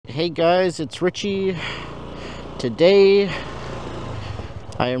Hey guys, it's Richie. Today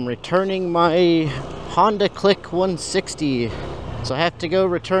I am returning my Honda Click 160. So I have to go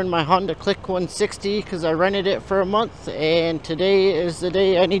return my Honda Click 160 because I rented it for a month, and today is the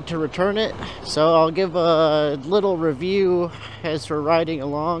day I need to return it. So I'll give a little review as we're riding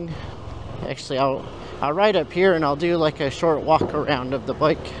along. Actually, I'll ride up here and I'll do like a short walk around of the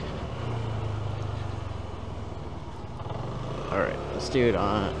bike. Alright, let's do it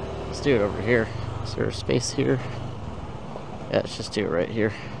over here. Is there a space here? Yeah, let's just do it right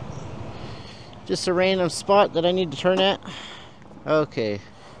here. Just a random spot that I need to turn at. Okay,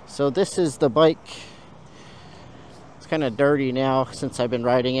 so this is the bike. It's kind of dirty now since I've been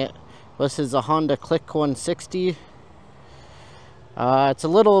riding it. This is a Honda Click 160. It's a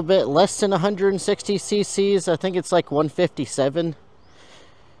little bit less than 160 cc's. I think it's like 157.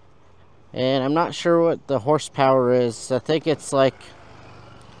 And I'm not sure what the horsepower is. I think it's like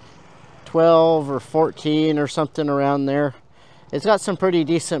 12 or 14 or something around there. It's got some pretty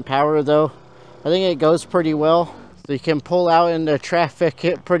decent power though. I think it goes pretty well. So you can pull out into traffic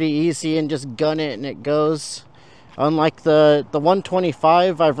it pretty easy and just gun it and it goes. Unlike the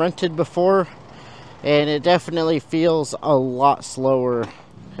 125 I've rented before, and it definitely feels a lot slower.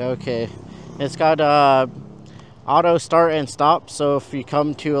 Okay, it's got auto start and stop, so if you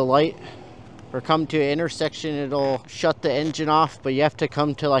come to a light or come to an intersection, it'll shut the engine off, but you have to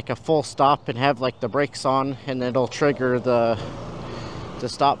come to like a full stop and have like the brakes on, and it'll trigger the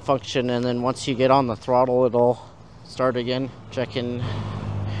stop function, and then once you get on the throttle it'll start again, which I can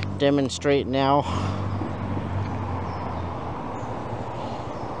demonstrate now.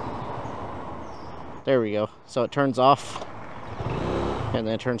 There we go. So it turns off and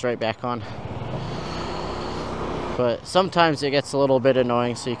then it turns right back on. But sometimes it gets a little bit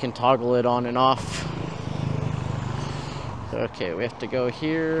annoying, so you can toggle it on and off. Okay, we have to go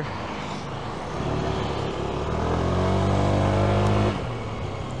here.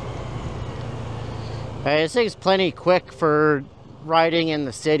 Alright, this thing's plenty quick for riding in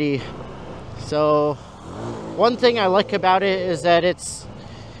the city. So one thing I like about it is that it's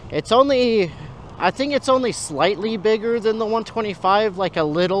only, I think it's only slightly bigger than the 125, like a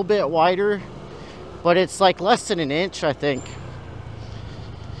little bit wider. But it's like less than an inch, I think.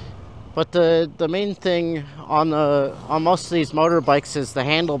 But the main thing on most of these motorbikes is the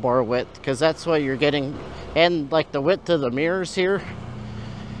handlebar width, because that's what you're getting, and like the width of the mirrors here,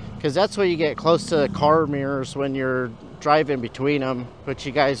 because that's what you get close to the car mirrors when you're driving between them, which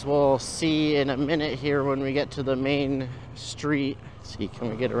you guys will see in a minute here when we get to the main street. Let's see,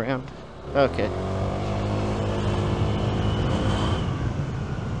 can we get around? Okay.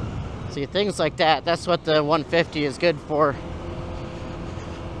 See, things like that, that's what the 150 is good for.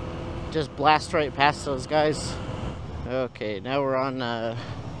 Just blast right past those guys. Okay, now we're on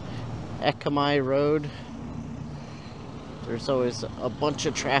Ekamai Road. There's always a bunch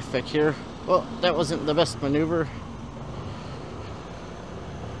of traffic here. Well, that wasn't the best maneuver.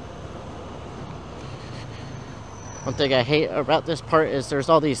 One thing I hate about this part is there's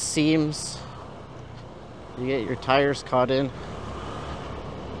all these seams. You get your tires caught in.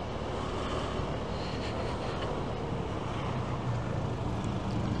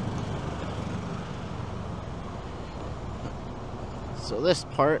 So this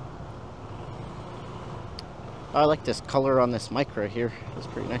part, I like this color on this mic right here. It's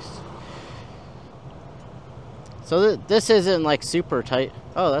pretty nice. So this isn't like super tight.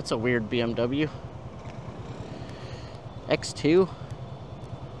 Oh, that's a weird BMW. X2?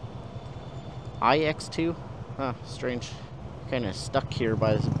 iX2? Huh, strange. Kind of stuck here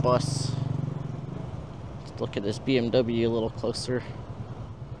by this bus. Let's look at this BMW a little closer.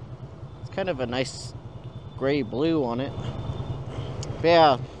 It's kind of a nice gray blue on it.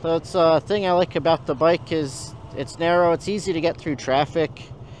 Yeah, that's a thing I like about the bike is it's narrow, it's easy to get through traffic.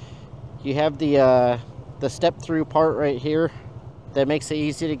 You have the step through part right here that makes it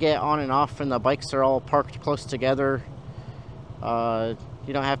easy to get on and off, and the bikes are all parked close together.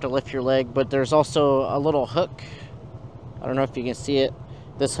 You don't have to lift your leg, but there's also a little hook. I don't know if you can see it,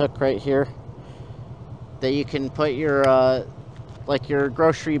 this hook right here, that you can put your like your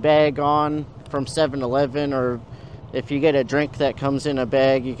grocery bag on from 7-Eleven, or if you get a drink that comes in a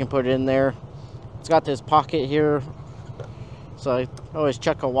bag, you can put it in there. It's got this pocket here, so I always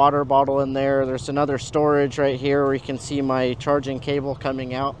chuck a water bottle in there. There's another storage right here where you can see my charging cable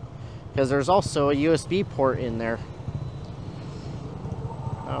coming out, because there's also a USB port in there.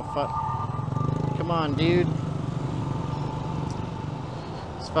 Oh fuck. Come on, dude.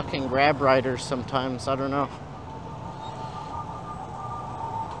 It's fucking grab riders sometimes, I don't know.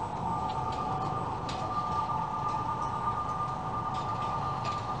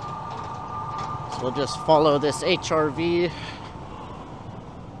 We'll just follow this HRV.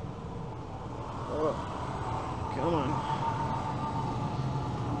 Oh, come on.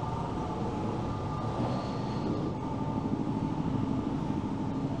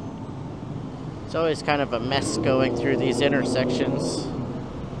 It's always kind of a mess going through these intersections.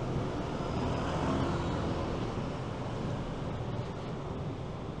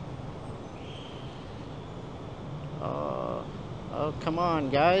 Oh, come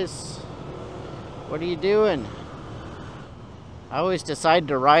on, guys. What are you doing? I always decide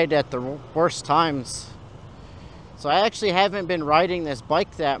to ride at the worst times. So I actually haven't been riding this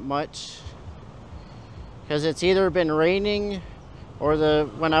bike that much because it's either been raining or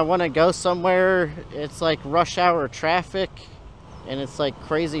when I want to go somewhere, it's like rush hour traffic and it's like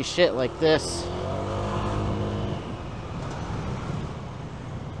crazy shit like this.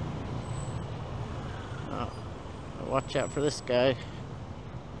 Oh, watch out for this guy.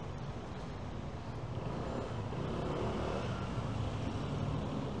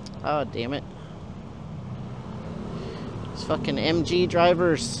 Oh, damn it. These fucking MG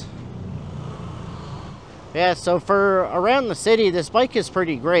drivers. Yeah, so for around the city, this bike is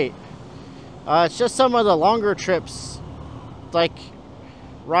pretty great. It's just some of the longer trips, like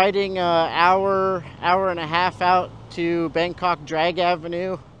riding an hour and a half out to Bangkok Drag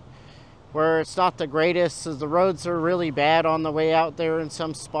Avenue, where it's not the greatest, as the roads are really bad on the way out there in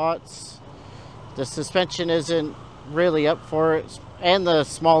some spots. The suspension isn't really up for it, and the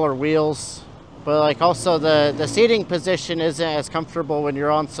smaller wheels. But like also the seating position isn't as comfortable when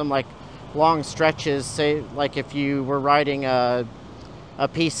you're on some like long stretches, say like if you were riding a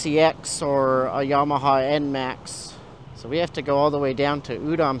PCX or a Yamaha NMAX. So we have to go all the way down to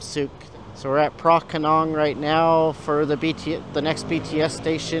Udamsuk. So we're at Phra Kanong right now for the next BTS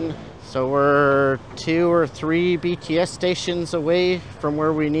station. So we're 2 or 3 BTS stations away from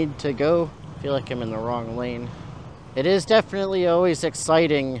where we need to go. I feel like I'm in the wrong lane. It is definitely always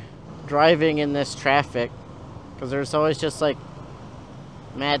exciting driving in this traffic because there's always just like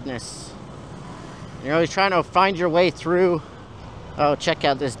madness. You're always trying to find your way through. Oh, check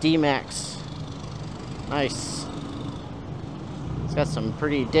out this D-Max. Nice. It's got some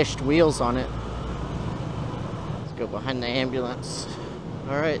pretty dished wheels on it. Let's go behind the ambulance.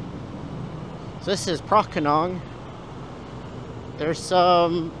 Alright. So this is Phra Kanong. There's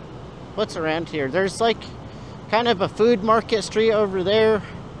some... what's around here? There's like kind of a food market street over there.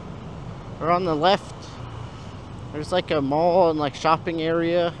 Or on the left. There's like a mall and like shopping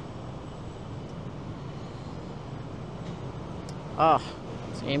area. Oh,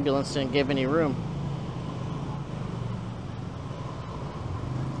 this ambulance didn't give any room.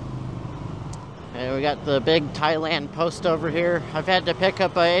 And we got the big Thailand post over here. I've had to pick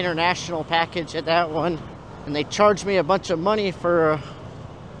up an international package at that one, and they charged me a bunch of money for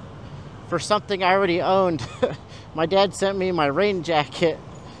something I already owned. My dad sent me my rain jacket,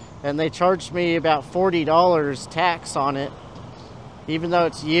 and they charged me about $40 tax on it, even though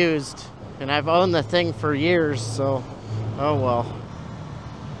it's used. And I've owned the thing for years, so oh well.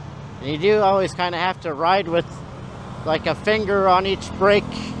 And you do always kind of have to ride with like a finger on each brake.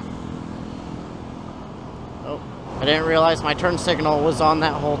 Oh, I didn't realize my turn signal was on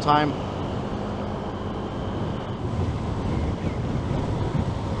that whole time.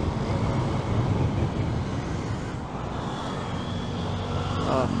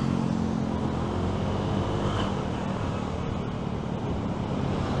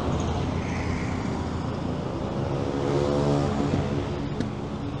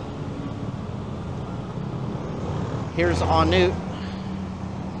 Here's Anut.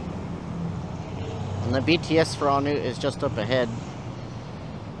 And the BTS for Anut is just up ahead.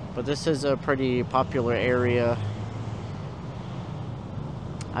 But this is a pretty popular area.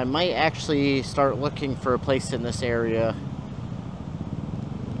 I might actually start looking for a place in this area.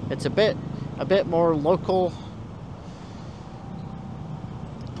 It's a bit more local.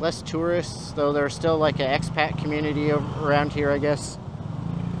 Less tourists, though there's still like an expat community around here, I guess.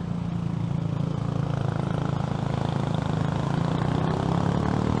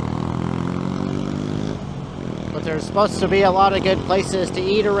 There's supposed to be a lot of good places to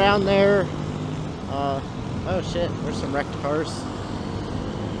eat around there. Oh shit, there's some wrecked cars.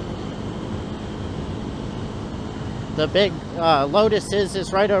 The big Lotus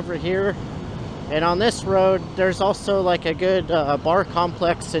is right over here. And on this road, there's also like a good bar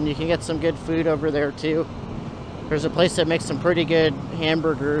complex, and you can get some good food over there too. There's a place that makes some pretty good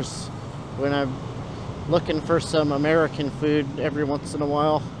hamburgers when I'm looking for some American food every once in a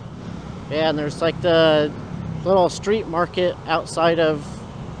while. Yeah, and there's like the little street market outside of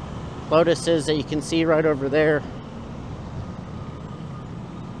Lotus's that you can see right over there.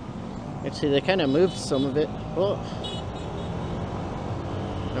 Actually, they kind of moved some of it. Oh,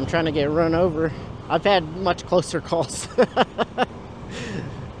 I'm trying to get run over. I've had much closer calls.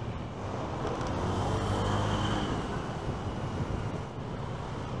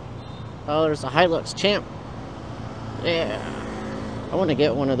 Oh, there's a Hilux Champ. Yeah. I want to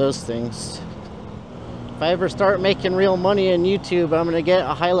get one of those things. If I ever start making real money in YouTube, I'm going to get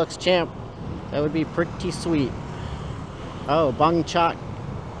a Hilux Champ. That would be pretty sweet. Oh, Bangkok.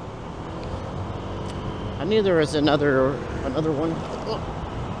 I knew there was another one. Oh.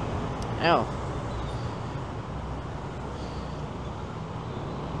 Ow.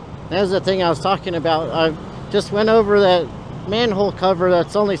 That was the thing I was talking about. I just went over that manhole cover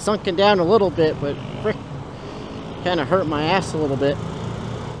that's only sunken down a little bit, but frick, kind of hurt my ass a little bit.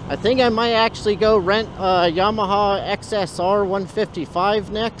 I think I might actually go rent a Yamaha XSR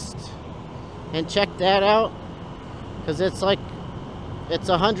 155 next and check that out, because it's like, it's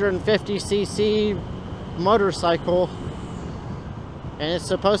a 150cc motorcycle, and it's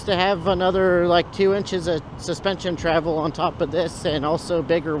supposed to have another like 2 inches of suspension travel on top of this, and also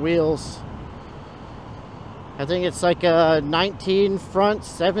bigger wheels. I think it's like a 19 front,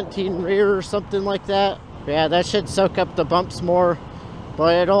 17 rear or something like that. Yeah, that should soak up the bumps more,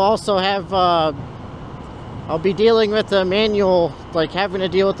 but it'll also have I'll be dealing with the manual, like having to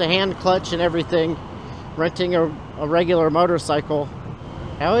deal with the hand clutch and everything, renting a regular motorcycle.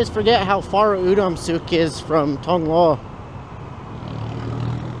 I always forget how far Udamsuk is from Tonglo.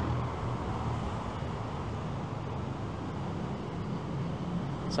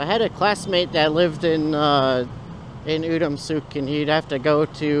 So I had a classmate that lived in Udamsuk, and he'd have to go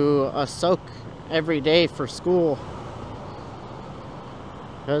to a soak every day for school.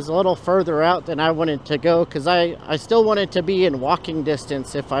 It was a little further out than I wanted to go, because I still wanted to be in walking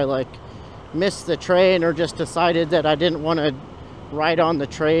distance if I like missed the train or just decided that I didn't want to ride on the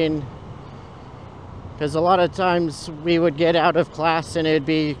train. Because a lot of times we would get out of class and it'd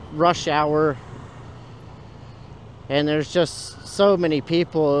be rush hour, and there's just so many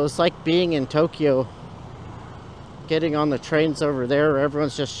people. It was like being in Tokyo, getting on the trains over there.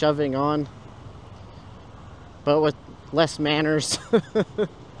 Everyone's just shoving on, but with less manners.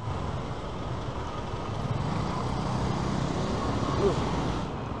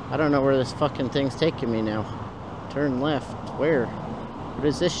 I don't know where this fucking thing's taking me now. Turn left. Where? What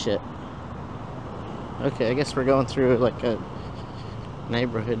is this shit? Okay, I guess we're going through like a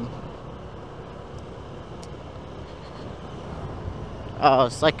neighborhood. Oh,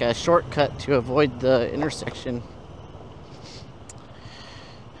 it's like a shortcut to avoid the intersection.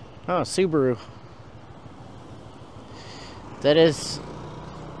 Oh, Subaru. That is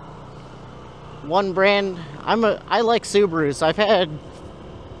one brand. I like Subarus. I've had,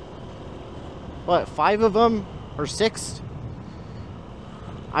 what, 5 of them or 6?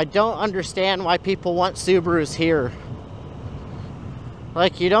 I don't understand why people want Subarus here.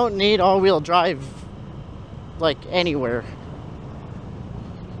 Like, you don't need all-wheel drive like anywhere.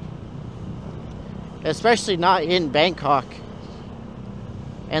 Especially not in Bangkok.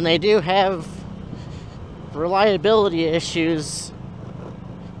 And they do have reliability issues,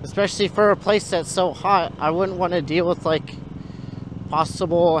 especially for a place that's so hot. I wouldn't want to deal with like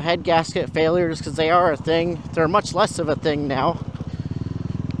possible head gasket failures, because they are a thing. They're much less of a thing now,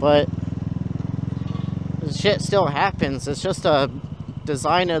 but shit still happens. It's just a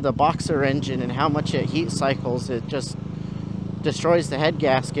design of the boxer engine and how much it heat cycles. It just destroys the head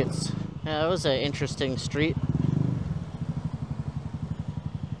gaskets. Yeah, that was an interesting street.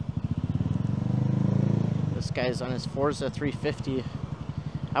 This guy's on his Forza 350.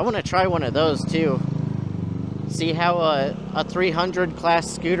 I want to try one of those too. See how a 300 class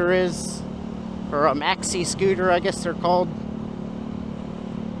scooter is, or a maxi scooter, I guess they're called.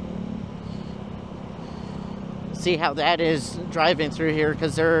 See how that is driving through here,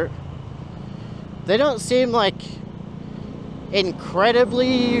 because they don't seem like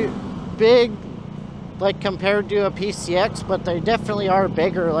incredibly big, like compared to a PCX, but they definitely are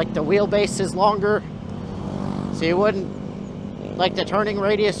bigger. Like the wheelbase is longer, so you wouldn't, like the turning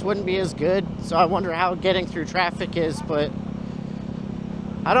radius wouldn't be as good. So I wonder how getting through traffic is, but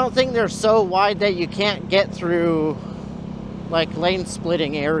I don't think they're so wide that you can't get through like lane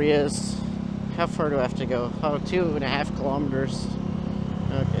splitting areas. How far do I have to go? Oh, 2.5 kilometers.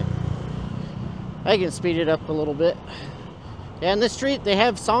 Okay. I can speed it up a little bit. Yeah, in this street they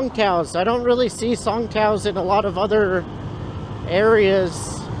have song cows. I don't really see song cows in a lot of other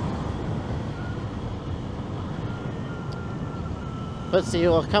areas. Let's see,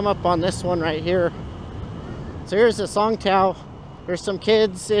 we'll come up on this one right here. So here's a song cow. There's some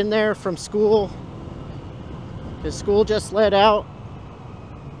kids in there from school. His school just let out.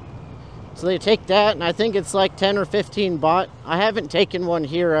 So they take that, and I think it's like 10 or 15 baht. I haven't taken one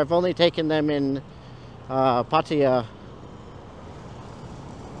here. I've only taken them in Pattaya.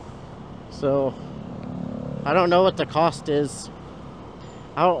 So I don't know what the cost is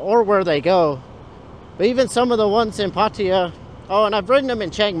or where they go. But even some of the ones in Pattaya, oh, and I've ridden them in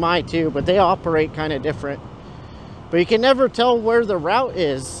Chiang Mai too, but they operate kind of different. But you can never tell where the route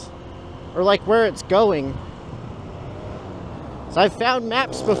is or like where it's going. So I've found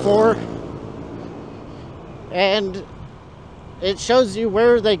maps before and it shows you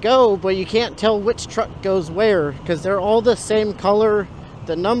where they go, but you can't tell which truck goes where because they're all the same color.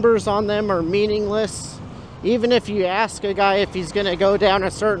 The numbers on them are meaningless. Even if you ask a guy if he's going to go down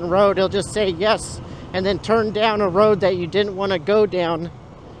a certain road, he'll just say yes and then turn down a road that you didn't want to go down.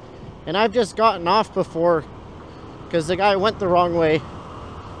 And I've just gotten off before because the guy went the wrong way.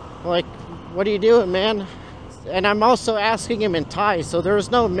 Like, what are you doing, man? And I'm also asking him in Thai, so there was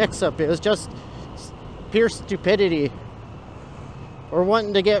no mix-up. It was just pure stupidity. Or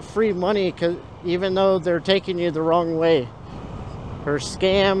wanting to get free money, even though they're taking you the wrong way. Or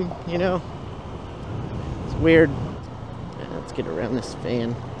scam, you know? It's weird. Let's get around this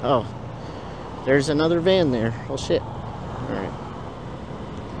van. Oh, there's another van there. Well, shit. Alright.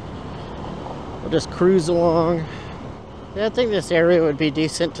 We'll just cruise along. Yeah, I think this area would be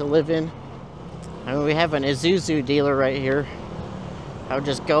decent to live in. I mean, we have an Isuzu dealer right here. I would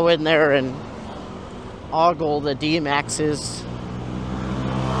just go in there and ogle the D-Maxes.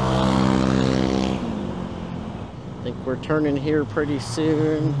 I think we're turning here pretty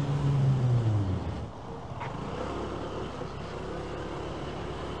soon.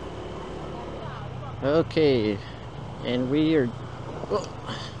 Okay, and we are... Oh.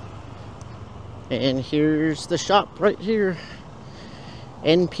 And here's the shop right here.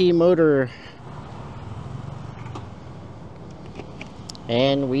 NP Motor.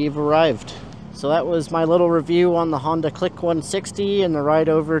 And we've arrived. So that was my little review on the Honda Click 160 and the ride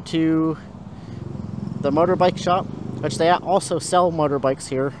over to the motorbike shop, which they also sell motorbikes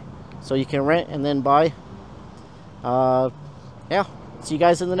here, so you can rent and then buy. Yeah, see you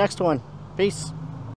guys in the next one. Peace.